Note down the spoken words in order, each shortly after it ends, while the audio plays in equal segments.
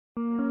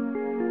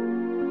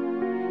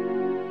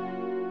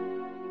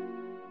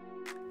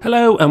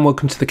Hello and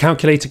welcome to the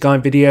calculator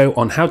guide video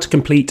on how to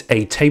complete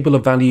a table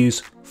of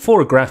values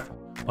for a graph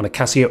on a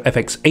Casio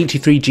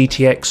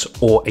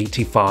fx-83GTX or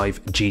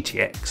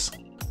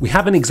 85GTX. We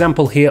have an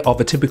example here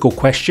of a typical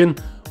question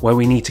where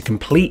we need to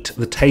complete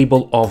the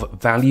table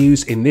of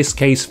values, in this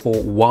case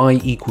for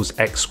y equals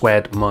x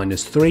squared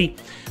minus 3.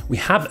 We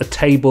have a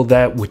table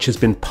there which has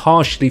been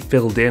partially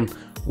filled in.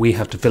 We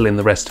have to fill in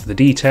the rest of the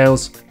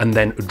details and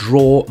then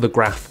draw the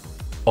graph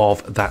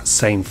of that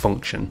same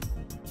function.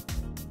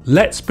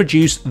 Let's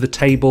produce the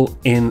table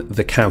in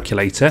the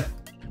calculator.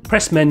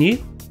 Press menu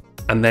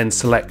and then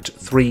select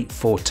 3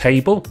 for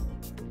table.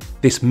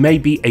 This may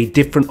be a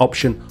different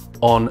option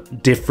on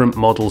different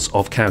models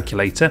of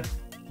calculator.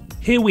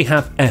 Here we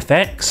have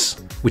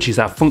fx, which is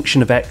our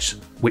function of x,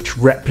 which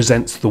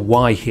represents the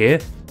y here.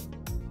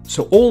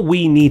 So all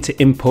we need to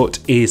input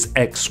is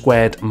x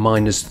squared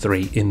minus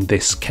 3 in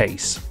this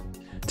case.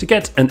 To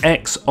get an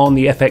x on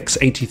the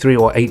fx-83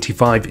 or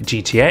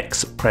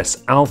 85GTX,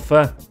 press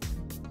alpha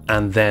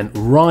and then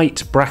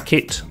right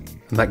bracket,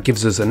 and that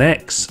gives us an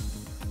x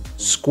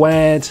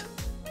squared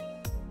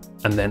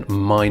and then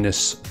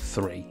minus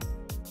 3.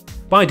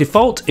 By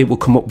default, it will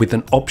come up with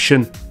an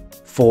option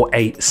for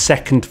a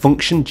second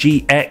function,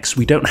 gx.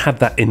 We don't have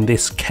that in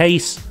this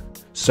case,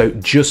 so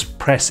just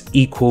press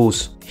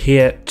equals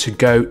here to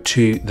go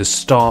to the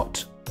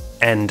start,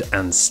 end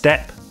and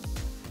step.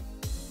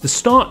 The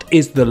start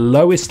is the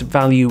lowest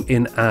value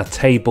in our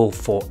table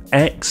for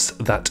x,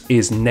 that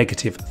is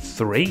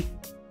 -3.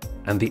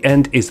 And the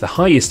end is the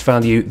highest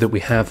value that we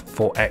have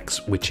for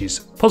x, which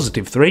is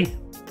 +3.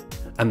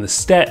 And the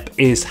step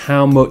is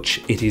how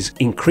much it is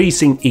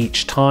increasing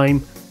each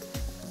time.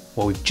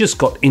 Well, we've just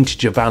got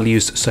integer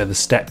values, so the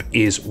step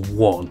is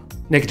 1.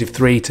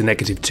 -3 to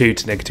 -2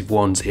 to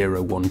 -1,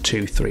 0, 1,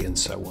 2, 3, and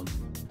so on.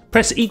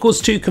 Press equals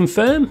to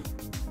confirm.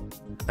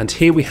 And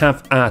here we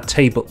have our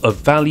table of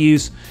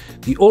values.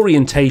 The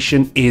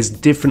orientation is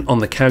different on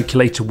the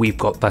calculator. We've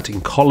got that in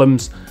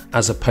columns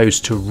as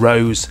opposed to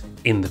rows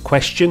in the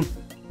question.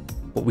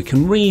 But we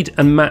can read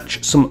and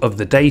match some of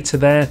the data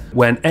there.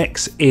 When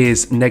x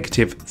is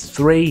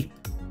 -3,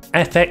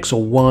 fx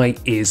or y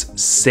is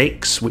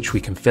 6, which we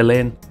can fill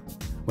in.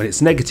 When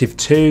it's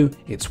 -2,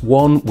 it's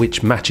 1,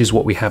 which matches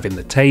what we have in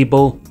the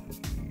table.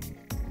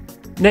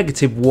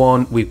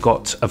 -1, we've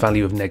got a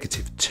value of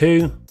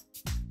 -2,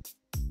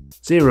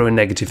 0 and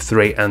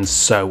 -3, and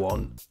so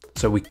on.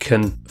 So we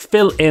can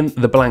fill in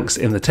the blanks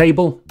in the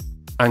table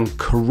and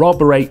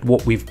corroborate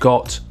what we've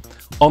got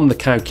on the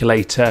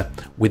calculator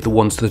with the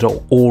ones that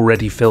are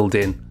already filled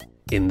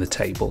in the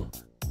table.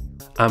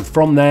 And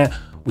from there,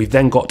 we've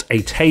then got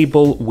a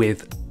table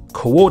with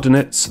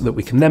coordinates that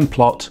we can then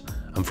plot,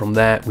 and from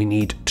there we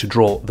need to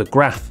draw the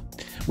graph,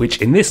 which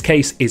in this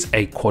case is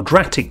a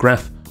quadratic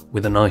graph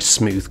with a nice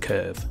smooth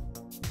curve.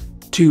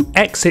 To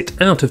exit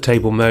out of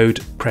table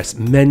mode, press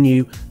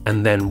menu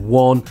and then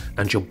 1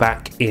 and you're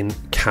back in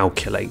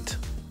calculate.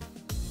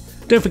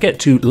 Don't forget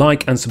to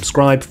like and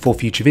subscribe for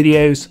future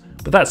videos.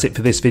 But that's it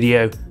for this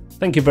video.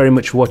 Thank you very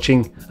much for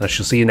watching, and I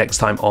shall see you next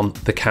time on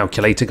the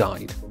Calculator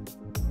Guide.